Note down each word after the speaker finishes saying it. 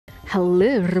Hello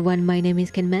everyone, my name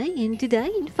is Kenmei, and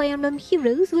today in Fire Emblem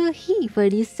Heroes we're here for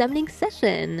this summoning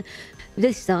session.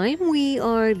 This time we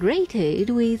are greeted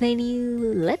with a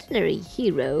new legendary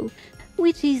hero,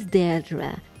 which is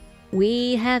Deirdre.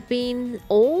 We have been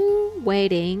all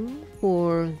waiting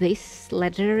for this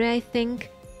legendary, I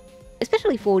think,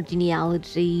 especially for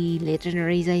genealogy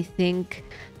legendaries, I think.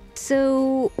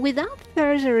 So, without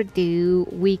further ado,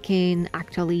 we can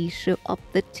actually show up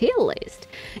the tier list.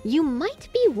 You might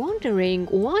be wondering,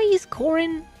 why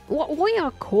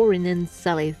are Corin and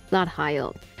Sally that high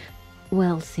up?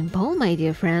 Well, simple, my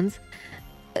dear friends.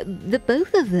 The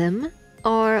both of them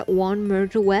are one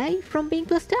merge away from being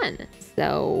plus 10.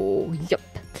 So, yup.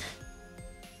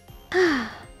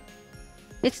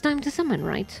 It's time to summon,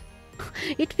 right?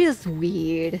 It feels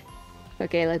weird.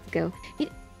 Okay, let's go.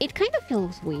 It kind of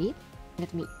feels weird.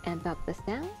 Let me amp up the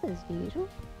sounds as usual.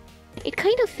 It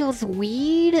kind of feels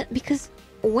weird because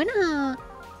when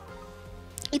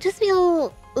it just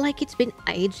feels like it's been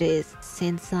ages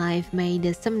since I've made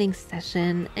a summoning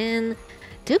session, and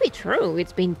to be true,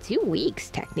 it's been 2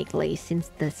 weeks technically since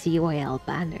the COL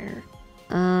banner.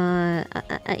 I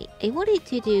wanted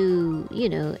to do,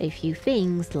 a few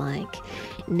things, like,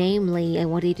 namely, I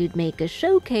wanted to make a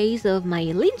showcase of my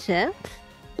Lincha,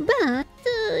 but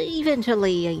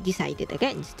eventually I decided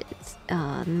against it.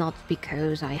 Not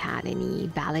because I had any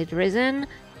valid reason,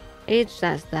 it's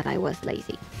just that I was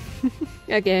lazy.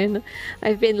 Again,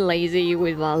 I've been lazy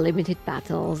with limited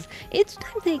battles. Each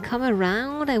time they come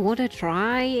around, I want to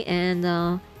try and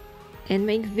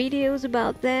make videos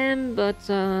about them, but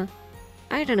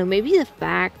I don't know, maybe the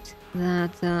fact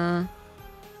that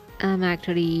I'm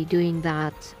actually doing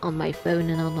that on my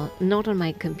phone and not on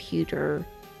my computer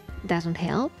doesn't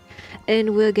help.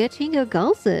 And we're getting a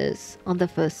Galsus on the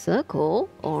first circle.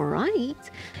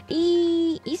 Alright.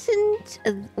 He isn't...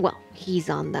 well, he's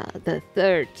on the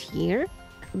 3rd tier,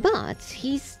 but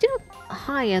he's still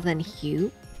higher than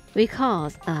Hugh,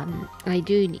 because I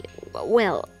do need...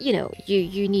 well,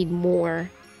 you need more...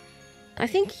 I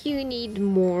think you need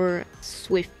more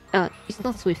Swift... it's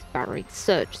not Swift Sparrow, it's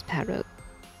Surge Sparrow.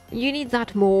 You need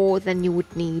that more than you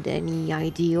would need any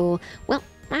ideal... well,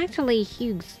 actually,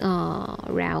 Hugh's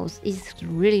Rouse is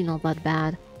really not that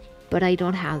bad, but I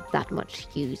don't have that much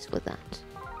use for that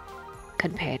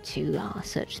compared to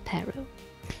Surge Sparrow.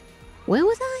 Where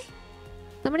was I?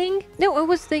 Summoning? No, I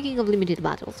was thinking of limited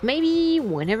battles. Maybe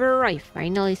whenever I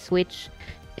finally switch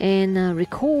and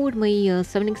record my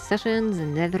summoning sessions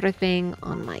and everything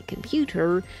on my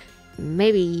computer,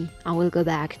 maybe I will go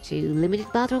back to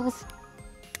limited battles.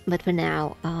 But for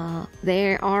now,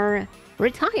 they are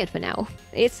retired for now.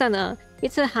 It's a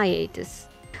hiatus.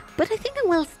 But I think I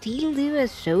will still do a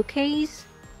showcase.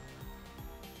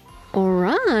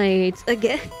 Alright,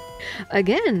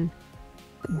 again,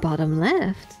 bottom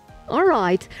left.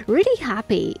 Alright, really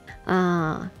happy.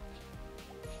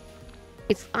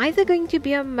 It's either going to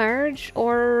be a merge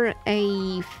or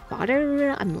a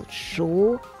fodder, I'm not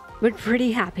sure. But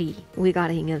pretty happy we got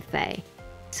Ingefei.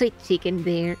 Sweet chicken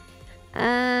there.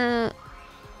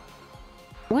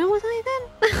 Where was I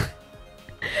then?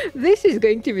 This is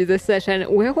going to be the session.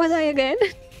 Where was I again?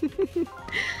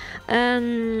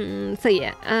 So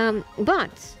yeah,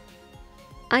 but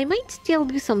I might still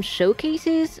do some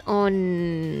showcases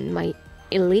on my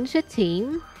Elincha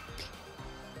team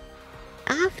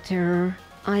after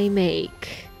I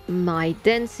make my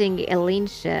dancing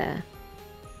Elincha,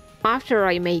 after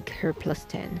I make her plus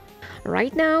 10.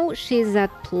 Right now, she's at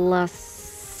plus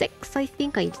 6, I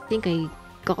think. I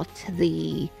got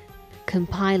the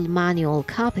compiled manual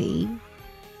copy,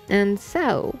 and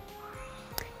so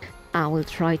I will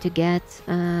try to get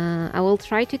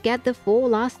the 4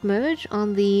 last merge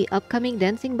on the upcoming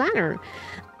dancing banner.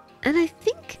 And I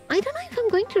don't know if I'm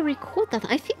going to record that.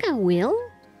 I think I will,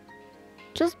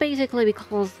 just basically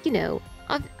because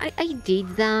I did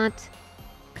that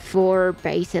for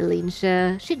base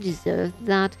Elincha. She deserved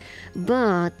that,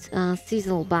 but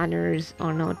seasonal banners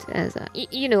are not as I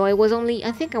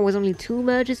think I was only 2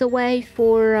 merges away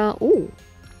for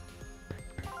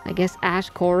I guess Ash,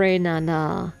 Corin,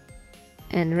 and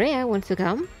Rhea wants to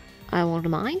come. I won't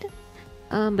mind.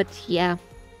 But yeah,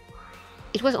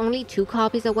 it was only 2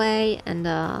 copies away, and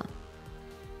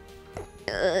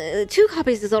 2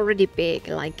 copies is already big.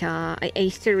 Like I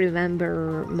still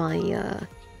remember my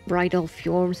Bridal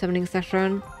Fjorm summoning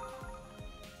session.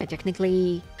 I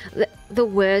technically... the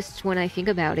worst when I think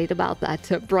about it, about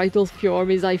that Bridal Fjorm,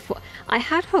 is I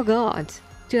had forgot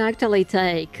to actually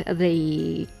take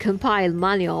the compiled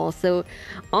manual, so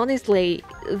honestly,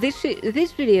 this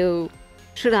video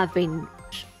should have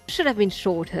been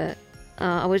shorter.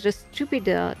 I was just stupid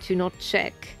to not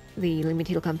check the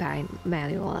limited campaign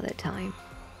manual at the time.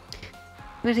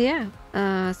 But yeah,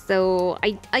 so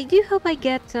I do hope I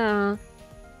get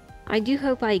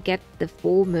the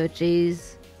 4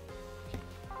 merges.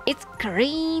 It's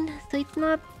green, so it's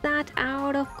not that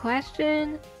out of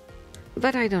question.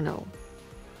 But I don't know.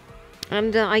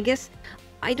 And I guess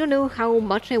I don't know how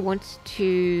much I want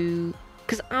to,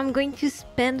 because I'm going to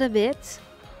spend a bit,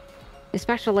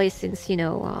 especially since, you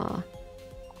know,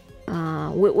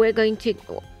 we're going to,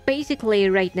 basically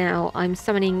right now I'm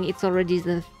summoning, it's already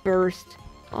the 1st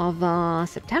of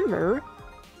September.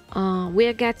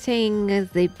 We're getting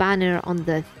the banner on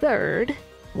the 3rd,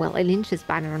 well, Lynch's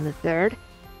banner on the 3rd,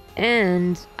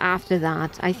 and after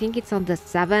that, I think it's on the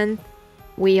 7th,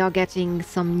 we are getting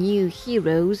some new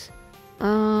heroes.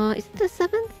 Is it the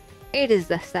 7th? It is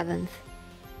the 7th.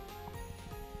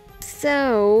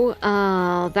 So,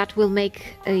 that will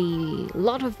make a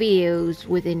lot of videos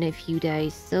within a few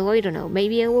days. So, I don't know.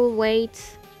 Maybe I will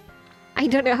wait. I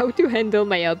don't know how to handle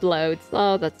my uploads.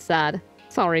 Oh, that's sad.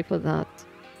 Sorry for that.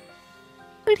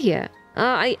 But yeah,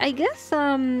 I guess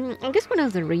one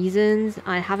of the reasons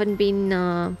I haven't been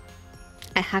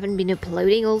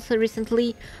uploading also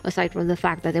recently, aside from the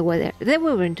fact that there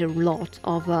weren't a lot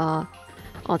of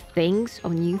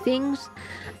new things,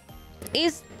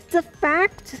 is the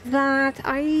fact that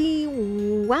I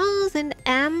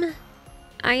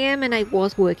am and I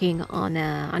was working on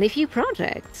a few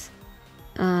projects.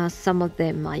 Some of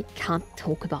them I can't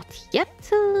talk about yet,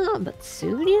 but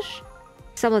soonish.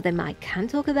 Some of them I can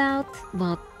talk about,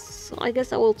 but I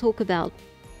guess I will talk about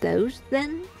those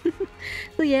then.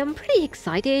 So yeah, I'm pretty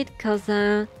excited because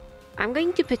I'm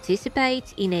going to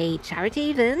participate in a charity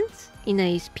event, in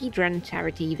a speedrun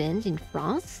charity event in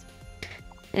France.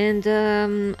 And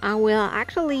I will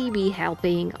actually be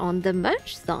helping on the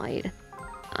merch side.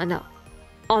 No,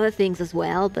 other things as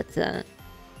well, but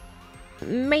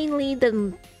mainly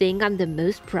the thing I'm the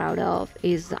most proud of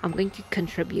is I'm going to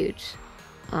contribute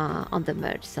on the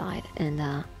merch side, and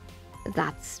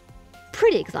that's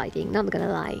pretty exciting, not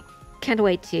gonna lie. Can't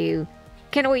wait to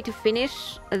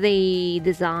finish the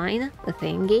design, the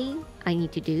thingy I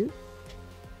need to do,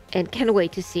 and can't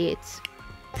wait to see it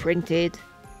printed.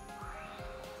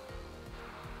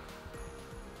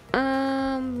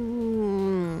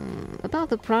 About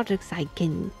the projects I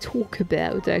can talk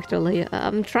about, actually,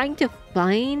 I'm trying to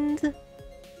find.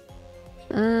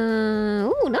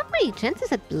 Oh, not many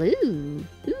chances at blue.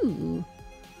 Ooh.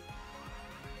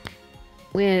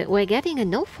 We're getting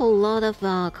an awful lot of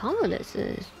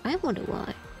colorlesses. I wonder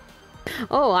why.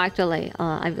 Oh, actually,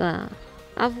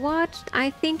 I've watched, I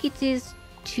think it is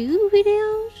 2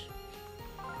 videos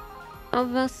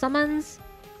of summons,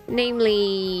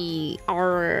 namely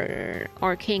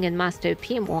our King and Master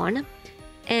PM1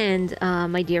 and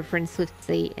my dear friend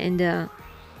Swiftsy, and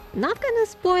not gonna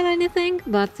spoil anything,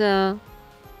 but that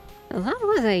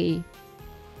was a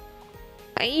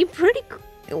pretty,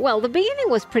 well, the beginning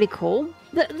was pretty cool.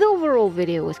 The overall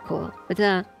video was cool, but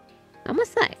I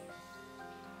must say,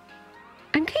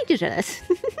 I'm kind of jealous.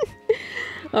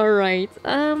 Alright,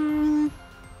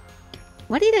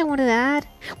 what did I want to add?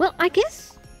 Well, I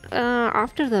guess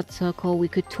after that circle we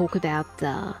could talk about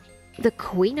the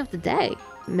Queen of the Day.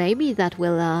 Maybe that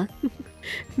will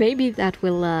maybe that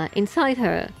will incite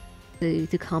her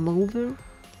to come over.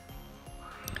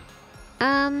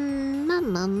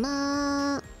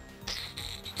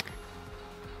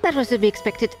 That was to be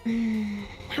expected.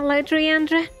 Hello,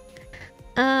 Deirdre.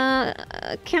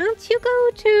 Can't you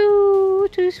go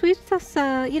to Swiss?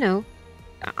 You know,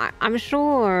 I'm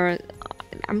sure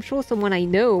someone I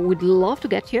know would love to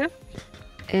get here,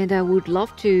 and I would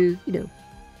love to, you know,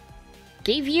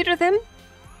 give you to them.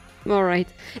 All right,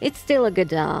 it's still a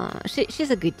good.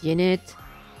 She's a good unit,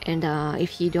 and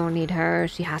if you don't need her,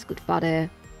 she has good fodder.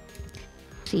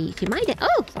 She might.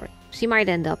 Oh, sorry. She might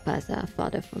end up as a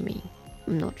fodder for me.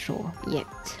 I'm not sure yet.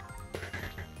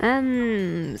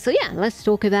 So yeah, let's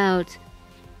talk about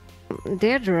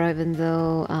Deirdre, even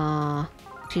though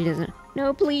she doesn't.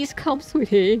 No, please come,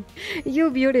 sweetie.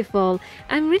 You're beautiful.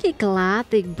 I'm really glad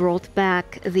they brought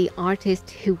back the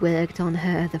artist who worked on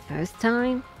her the first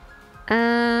time.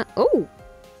 Oh.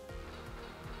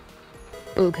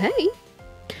 Okay.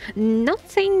 Not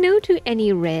saying no to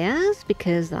any rares,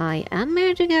 because I am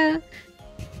Magica.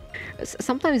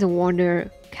 Sometimes I wonder,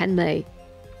 can they?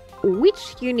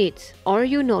 Which unit are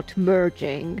you not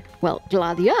merging? Well,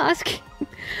 glad you ask.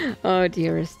 Oh,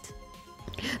 dearest.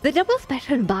 The double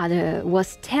pattern banner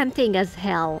was tempting as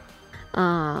hell.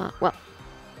 Well,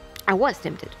 I was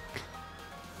tempted.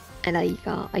 And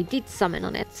I did summon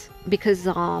on it. Because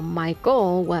my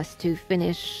goal was to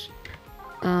finish...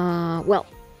 well...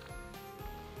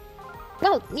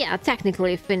 Well, yeah,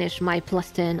 technically finished my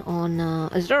 +10 on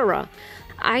Azura.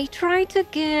 I tried to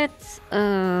get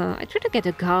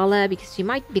a Gala because she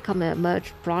might become a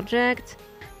merged project,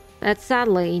 but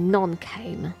sadly none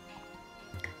came.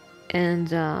 And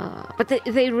but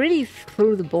they really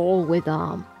threw the ball with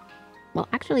well,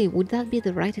 actually, would that be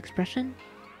the right expression?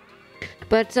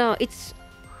 But it's,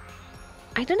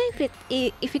 I don't know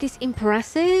if it is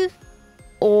impressive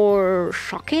or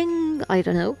shocking. I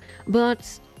don't know,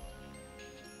 but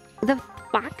the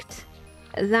fact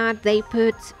that they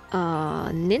put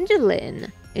Ninja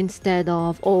Lin instead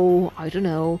of, oh, I don't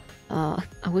know,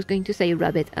 I was going to say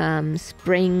Rabbit,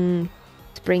 Spring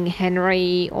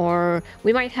Henry, or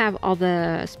we might have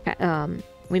other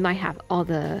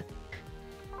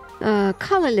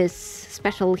colorless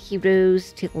special heroes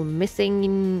still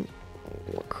missing.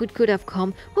 Could have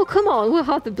come. Oh, come on, what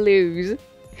are the blues?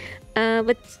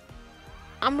 But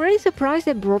I'm really surprised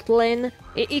they brought Lin.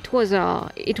 It was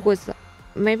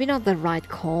maybe not the right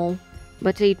call,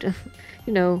 but it,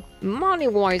 you know,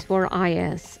 money-wise for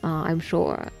IS, I'm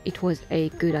sure it was a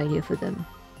good idea for them.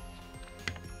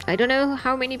 I don't know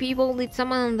how many people did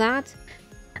summon on that.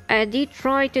 I did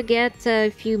try to get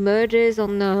a few merges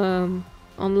on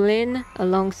Lin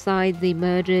alongside the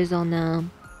merges on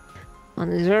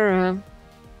Azura.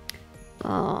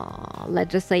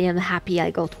 Let's just say I'm happy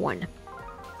I got one.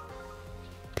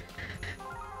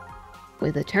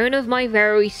 With the tone of my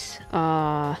voice,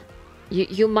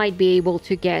 you might be able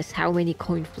to guess how many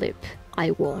coin flip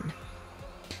I won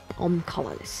on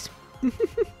colorless.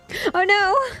 Oh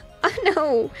no!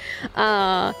 Oh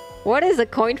no! What is a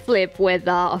coin flip with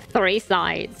 3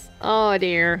 sides? Oh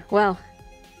dear. Well,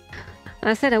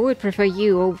 I said I would prefer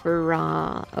you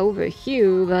over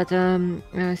Hugh, but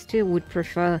I still would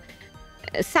prefer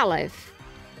Salif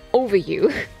over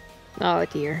you. Oh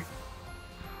dear.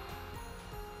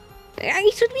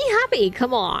 I should be happy,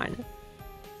 come on.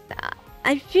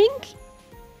 I think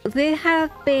there have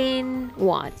been,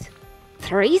 what,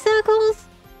 3 circles?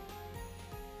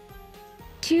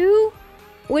 2?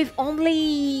 With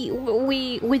only,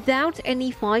 without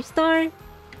any 5-star?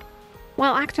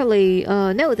 Well, actually,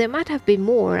 no, there might have been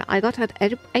more. I got at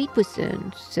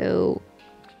 8%, so...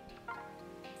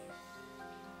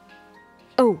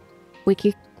 Oh, we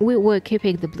were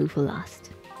keeping the blue for last.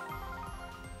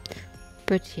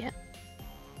 But yeah.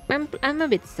 I'm a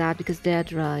bit sad because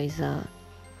Deirdre is,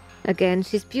 again,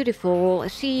 she's beautiful.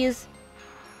 She is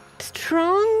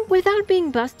strong without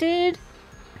being busted,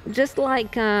 just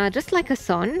like a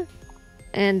son.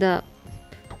 And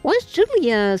was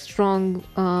Julia strong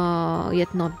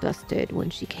yet not busted when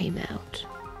she came out?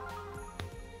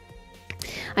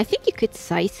 I think you could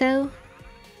say so.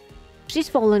 She's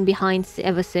fallen behind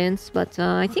ever since, but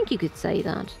I think you could say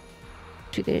that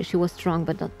she was strong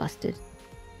but not busted.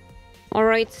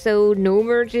 Alright, so no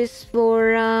merges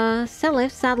for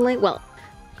Salif, sadly. Well,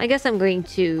 I guess I'm going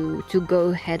to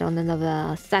go ahead on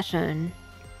another session.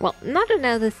 Well, not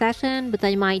another session, but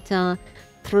I might throw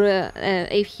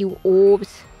a few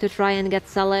orbs to try and get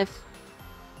Salif.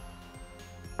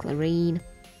 Clarine.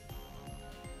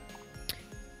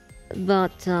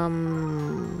 But,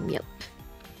 yep.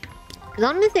 The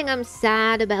only thing I'm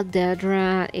sad about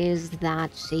Deirdre is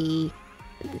that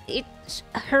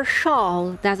her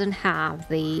shawl doesn't have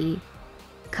the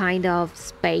kind of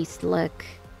space look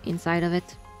inside of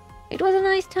it. It was a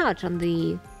nice touch on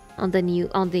the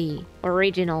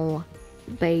original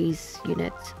base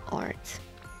unit art.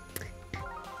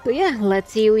 So yeah,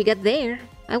 let's see if we get there.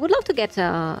 I would love to get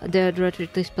Deirdre to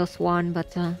this +1,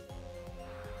 but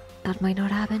that might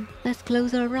not happen. Let's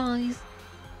close our eyes.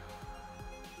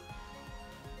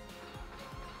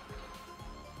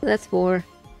 That's 4.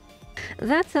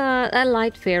 That's a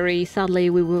light fairy. Sadly,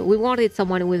 we wanted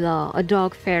someone with a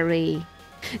dog fairy.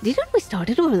 Didn't we start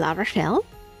it with Lava Shell?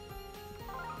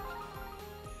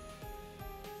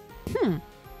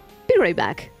 Be right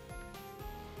back.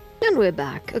 And we're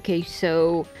back. Okay,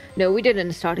 so no, we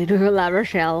didn't start it with a Lava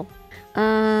Shell.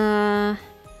 But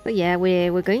yeah,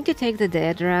 we're going to take the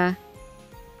Deirdre.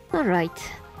 All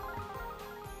right.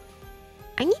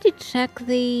 I need to check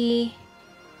the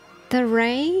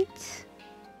rate.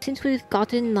 Since we've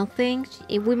gotten nothing,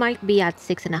 we might be at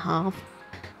 6.5.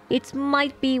 It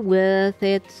might be worth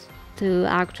it to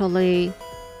actually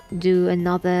do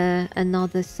another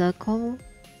circle.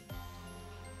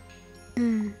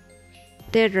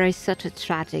 Deirdre is such a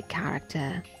tragic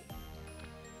character.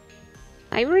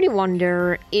 I really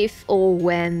wonder if or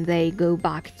when they go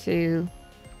back to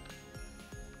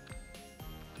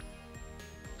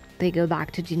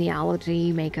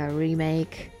genealogy, make a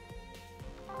remake.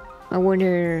 I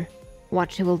wonder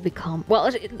what she will become.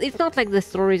 Well, it's not like the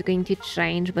story is going to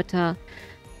change, but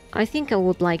I think I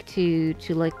would like to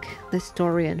like the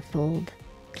story unfold.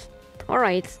 All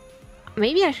right,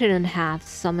 maybe I shouldn't have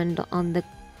summoned on the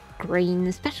green,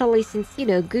 especially since, you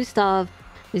know, Gustav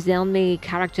is the only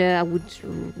character I would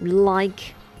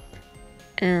like.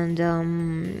 And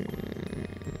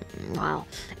well,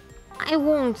 I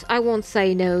won't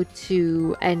say no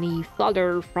to any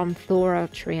fodder from Thora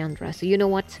Triandra. So you know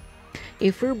what?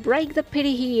 If we break the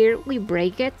pity here, we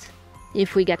break it.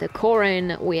 If we get a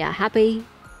Corin, we are happy.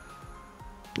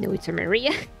 No, it's a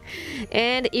Maria.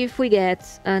 And if we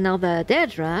get another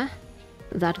Deirdre,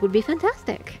 that would be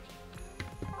fantastic.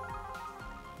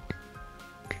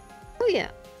 Oh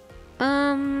yeah.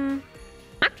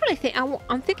 Actually,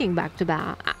 I'm thinking back to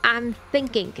back. I'm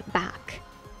thinking back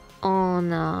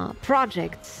on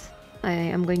projects I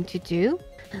am going to do.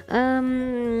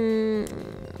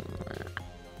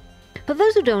 For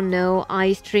those who don't know,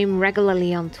 I stream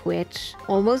regularly on Twitch,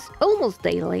 almost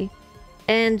daily.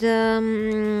 And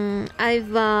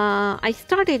I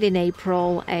started in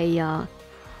April a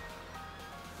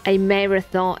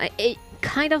marathon, a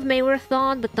kind of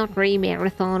marathon, but not really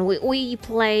marathon. We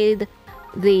played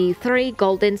the 3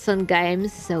 Golden Sun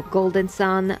games, so Golden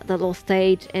Sun, The Lost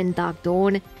Stage, and Dark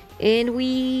Dawn, and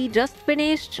we just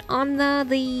finished on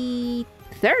the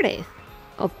 30th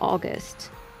of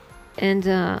August. And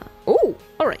oh,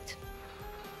 all right.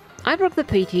 I broke the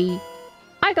PT.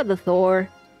 I got the Thor.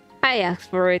 I asked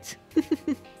for it.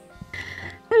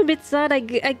 I'm a bit sad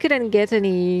I couldn't get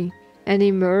any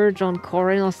merge on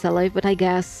Corin or Select, but I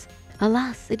guess,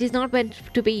 alas, it is not meant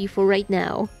to be for right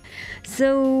now.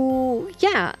 So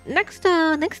yeah, next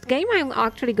game I'm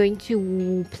actually going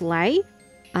to play,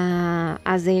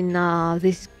 as in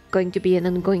this is going to be an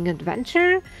ongoing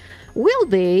adventure, will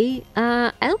be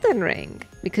Elden Ring,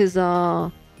 because I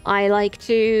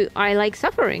like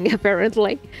suffering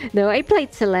apparently. No, I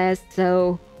played Celeste,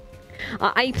 so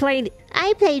I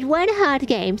played one hard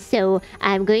game, so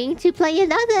I'm going to play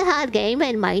another hard game,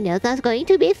 and my notes are going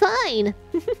to be fine.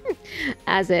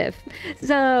 As if.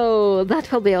 So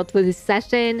that will be all for this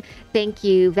session. Thank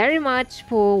you very much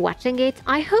for watching it.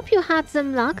 I hope you had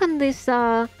some luck on this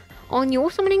on your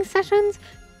summoning sessions.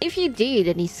 If you did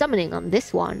any summoning on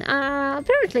this one,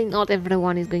 apparently not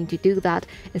everyone is going to do that,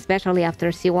 especially after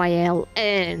CYL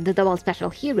and the double special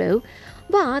hero.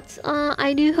 But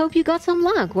I do hope you got some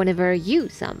luck whenever you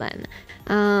summon.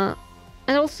 And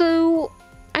also,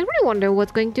 I really wonder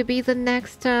what's going to be the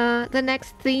next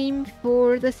theme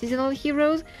for the seasonal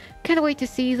heroes. Can't wait to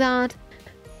see that.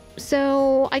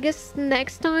 So I guess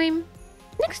next time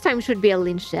should be a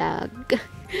Linsha.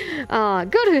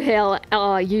 Go to hell,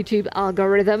 YouTube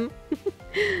algorithm.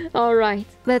 All right,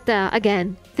 but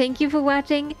again, thank you for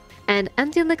watching, and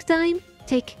until next time,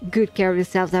 take good care of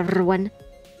yourselves, everyone.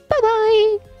 Bye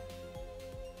bye!